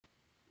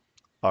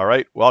All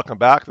right, welcome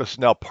back. This is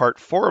now part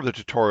 4 of the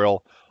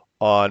tutorial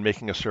on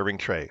making a serving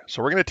tray.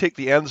 So we're going to take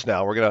the ends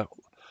now. We're going to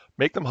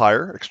make them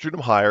higher, extrude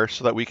them higher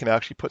so that we can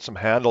actually put some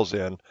handles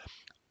in,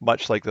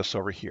 much like this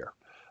over here.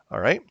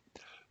 All right,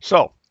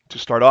 so to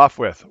start off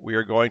with, we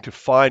are going to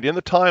find in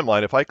the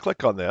timeline, if I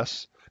click on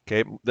this,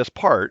 okay, this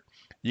part,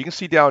 you can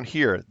see down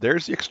here,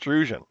 there's the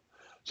extrusion.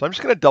 So I'm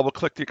just going to double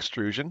click the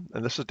extrusion,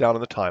 and this is down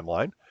in the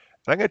timeline.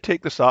 And I'm going to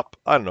take this up,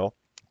 I don't know,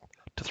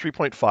 to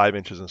 3.5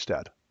 inches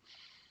instead.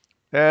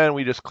 And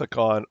we just click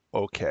on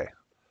OK,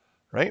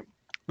 right?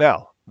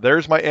 Now,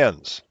 there's my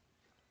ends,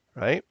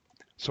 right?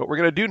 So what we're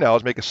going to do now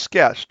is make a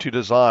sketch to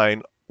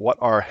design what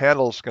our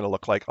handle is going to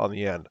look like on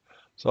the end.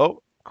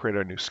 So create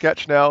a new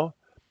sketch now,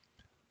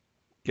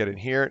 get in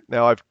here.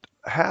 Now I've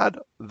had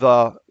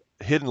the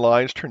hidden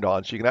lines turned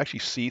on so you can actually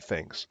see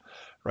things,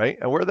 right?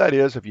 And where that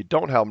is, if you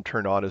don't have them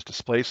turned on, is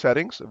display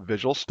settings,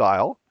 visual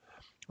style,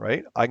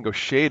 right? I can go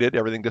shaded,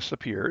 everything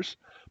disappears,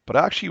 but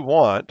I actually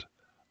want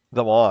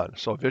them on.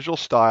 So visual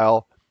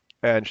style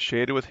and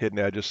shaded with hidden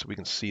edges so we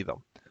can see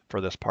them for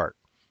this part.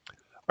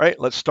 All right,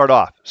 let's start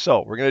off.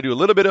 So we're going to do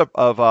a little bit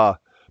of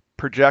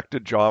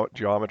projected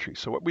geometry.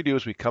 So what we do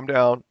is we come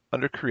down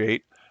under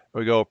create,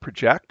 we go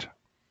project,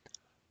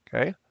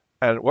 okay?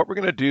 And what we're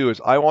going to do is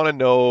I want to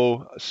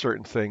know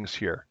certain things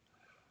here,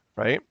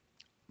 right?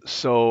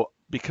 So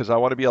because I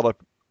want to be able to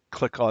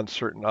click on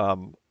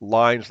certain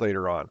lines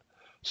later on.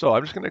 So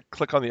I'm just going to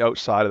click on the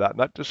outside of that, and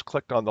that just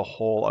clicked on the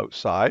whole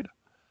outside,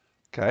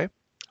 okay?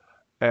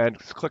 And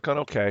click on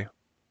OK,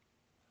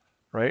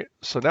 right?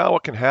 So now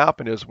what can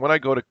happen is when I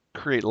go to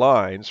create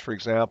lines, for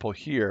example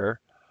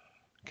here,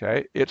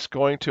 okay, it's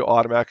going to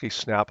automatically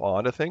snap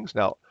onto things.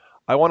 Now,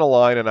 I want a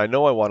line, and I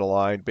know I want a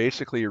line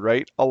basically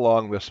right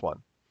along this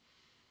one,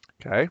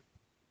 okay?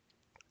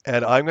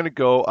 And I'm going to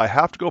go, I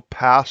have to go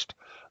past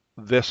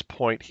this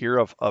point here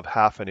of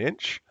half an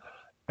inch.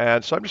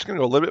 And so I'm just going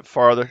to go a little bit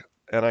farther,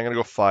 and I'm going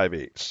to go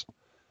 5/8.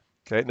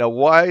 Okay, now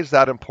why is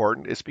that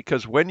important? It's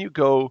because when you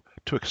go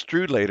to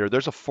extrude later,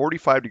 there's a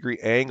 45-degree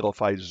angle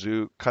if I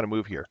kind of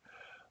move here.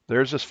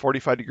 There's this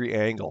 45-degree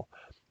angle.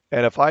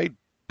 And if I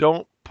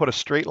don't put a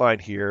straight line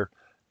here,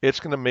 it's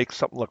going to make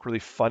something look really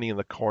funny in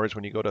the corners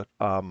when you go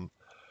to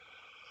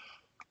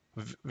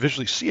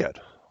visually see it.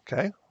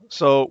 Okay,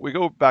 so we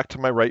go back to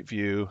my right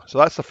view. So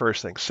that's the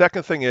first thing.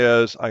 Second thing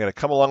is I'm going to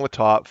come along the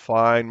top,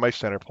 find my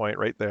center point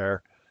right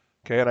there.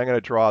 Okay, and I'm going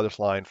to draw this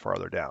line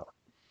farther down.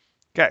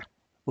 Okay,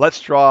 let's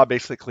draw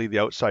basically the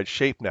outside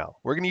shape now.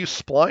 We're going to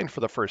use spline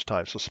for the first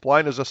time. So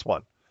spline is this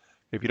one.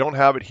 If you don't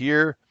have it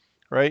here,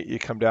 right, you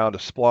come down to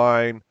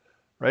spline,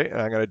 right,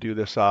 and I'm going to do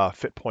this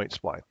fit point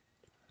spline.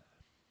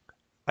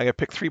 I'm going to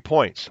pick 3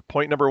 points.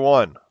 Point number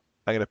 1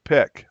 I'm going to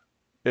pick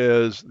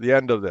is the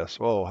end of this.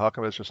 Whoa, how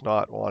come it's just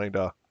not wanting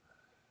to,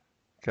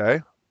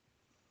 okay,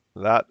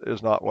 that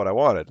is not what I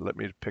wanted. Let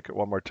me pick it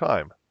one more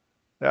time.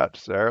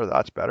 That's there,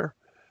 that's better.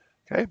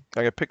 Okay, I'm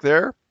going to pick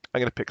there. I'm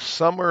going to pick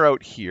somewhere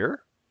out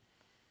here.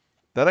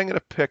 Then I'm going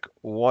to pick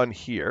one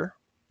here,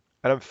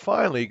 and I'm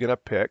finally going to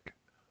pick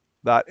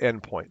that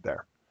endpoint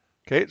there.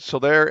 Okay, so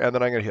there, and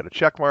then I'm going to hit a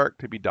check mark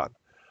to be done.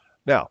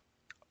 Now,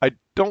 I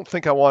don't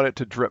think I want it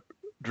to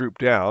droop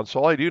down, so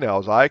all I do now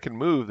is I can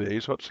move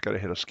these. Whoops, got to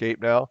hit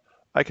escape now.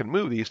 I can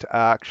move these to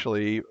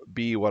actually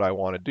be what I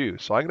want to do.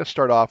 So I'm going to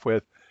start off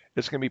with,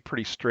 it's going to be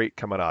pretty straight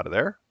coming out of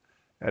there,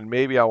 and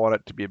maybe I want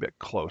it to be a bit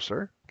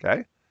closer,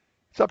 okay?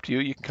 It's up to you.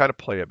 You can kind of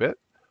play a bit.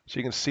 So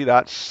you can see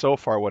that's so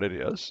far what it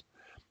is.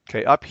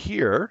 Okay, up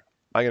here,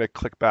 I'm going to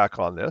click back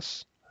on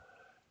this,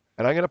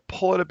 and I'm going to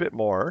pull it a bit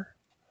more.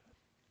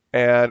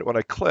 And when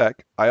I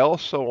click, I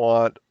also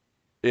want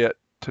it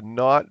to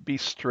not be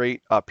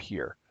straight up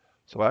here.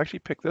 So I actually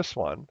pick this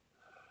one.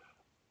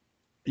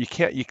 You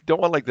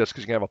don't want it like this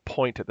because you're going to have a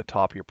point at the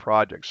top of your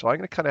project. So I'm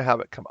going to kind of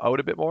have it come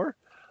out a bit more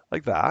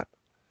like that.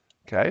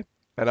 Okay,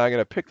 and I'm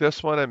going to pick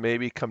this one and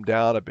maybe come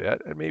down a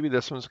bit, and maybe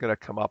this one's going to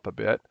come up a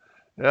bit.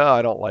 No,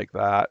 I don't like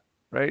that,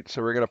 right?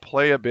 So we're going to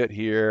play a bit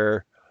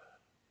here.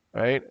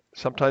 Right?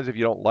 Sometimes if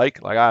you don't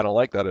like I don't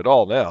like that at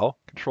all now,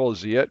 Control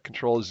Z it,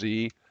 Control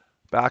Z,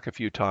 back a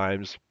few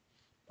times.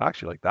 I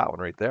actually like that one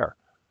right there.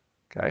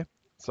 Okay,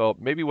 so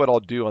maybe what I'll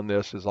do on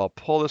this is I'll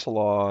pull this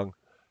along,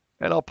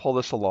 and I'll pull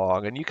this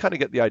along, and you kind of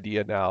get the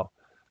idea now,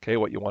 okay,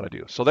 what you want to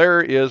do. So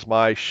there is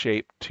my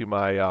shape to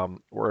my,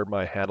 where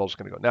my handle is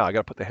going to go. Now I got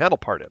to put the handle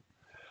part in.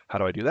 How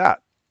do I do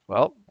that?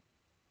 Well,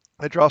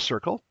 I draw a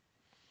circle.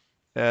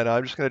 And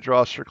I'm just going to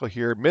draw a circle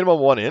here,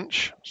 minimum 1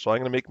 inch. So I'm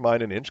going to make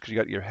mine an inch because you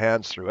got your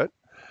hands through it.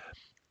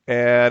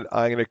 And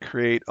I'm going to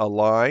create a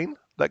line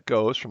that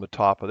goes from the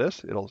top of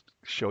this. It'll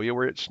show you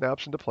where it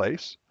snaps into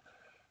place.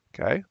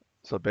 Okay,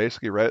 so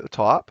basically right at the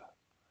top.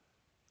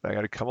 I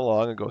got to come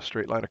along and go a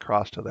straight line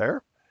across to there.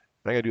 And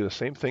I'm going to do the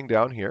same thing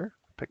down here.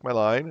 Pick my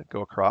line,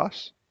 go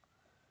across.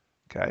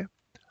 Okay,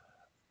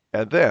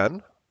 and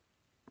then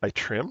I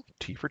trim,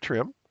 T for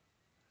trim.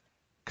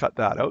 Cut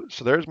that out.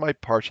 So there's my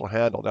partial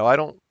handle. Now I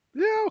don't,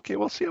 yeah, okay,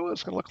 we'll see what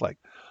it's going to look like.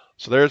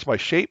 So there's my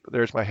shape,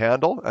 there's my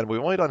handle, and we've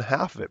only done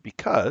half of it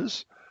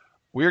because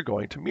we're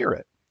going to mirror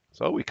it.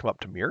 So we come up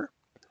to mirror,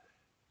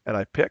 and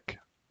I pick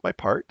my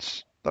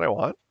parts, that I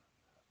want.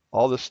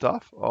 All this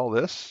stuff, all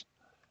this.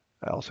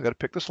 I also got to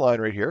pick this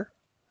line right here.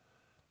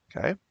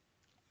 Okay,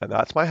 and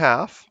that's my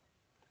half.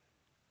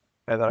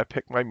 And then I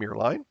pick my mirror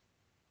line,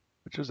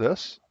 which is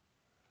this,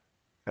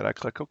 and I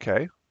click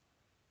OK.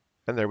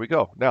 And there we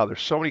go. Now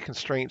there's so many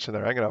constraints in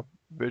there. I'm going to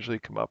visually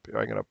come up here.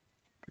 I'm going to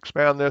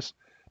expand this,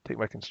 take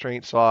my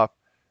constraints off,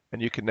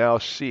 and you can now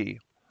see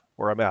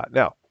where I'm at.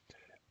 Now,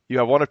 you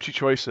have one of two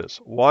choices.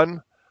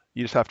 One,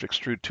 you just have to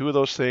extrude two of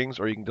those things,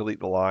 or you can delete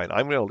the line.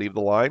 I'm going to leave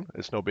the line.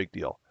 It's no big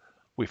deal.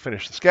 We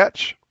finish the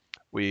sketch.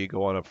 We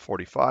go on a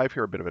 45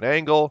 here, a bit of an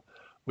angle.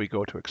 We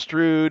go to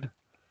extrude,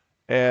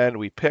 and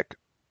we pick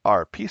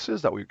our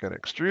pieces that we're going to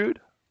extrude,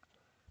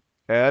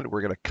 and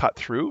we're going to cut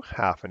through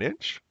 1/2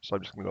 inch. So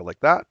I'm just going to go like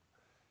that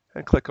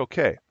and click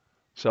OK.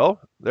 So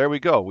there we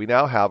go. We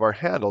now have our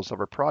handles of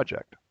our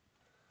project,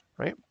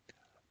 right?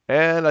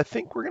 And I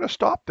think we're going to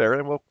stop there,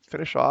 and we'll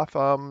finish off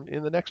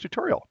in the next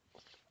tutorial,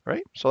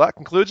 right? So that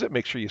concludes it.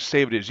 Make sure you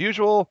save it as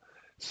usual.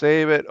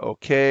 Save it,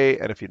 OK.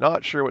 And if you're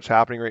not sure what's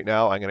happening right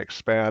now, I'm going to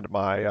expand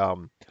my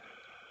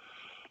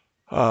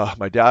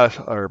my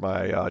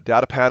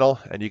data panel,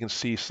 and you can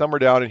see somewhere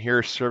down in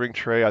here, serving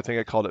tray. I think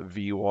I called it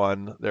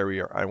V1. There we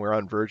are, and we're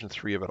on version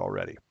 3 of it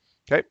already.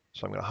 Okay,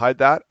 so I'm going to hide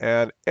that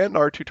and end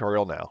our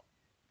tutorial now.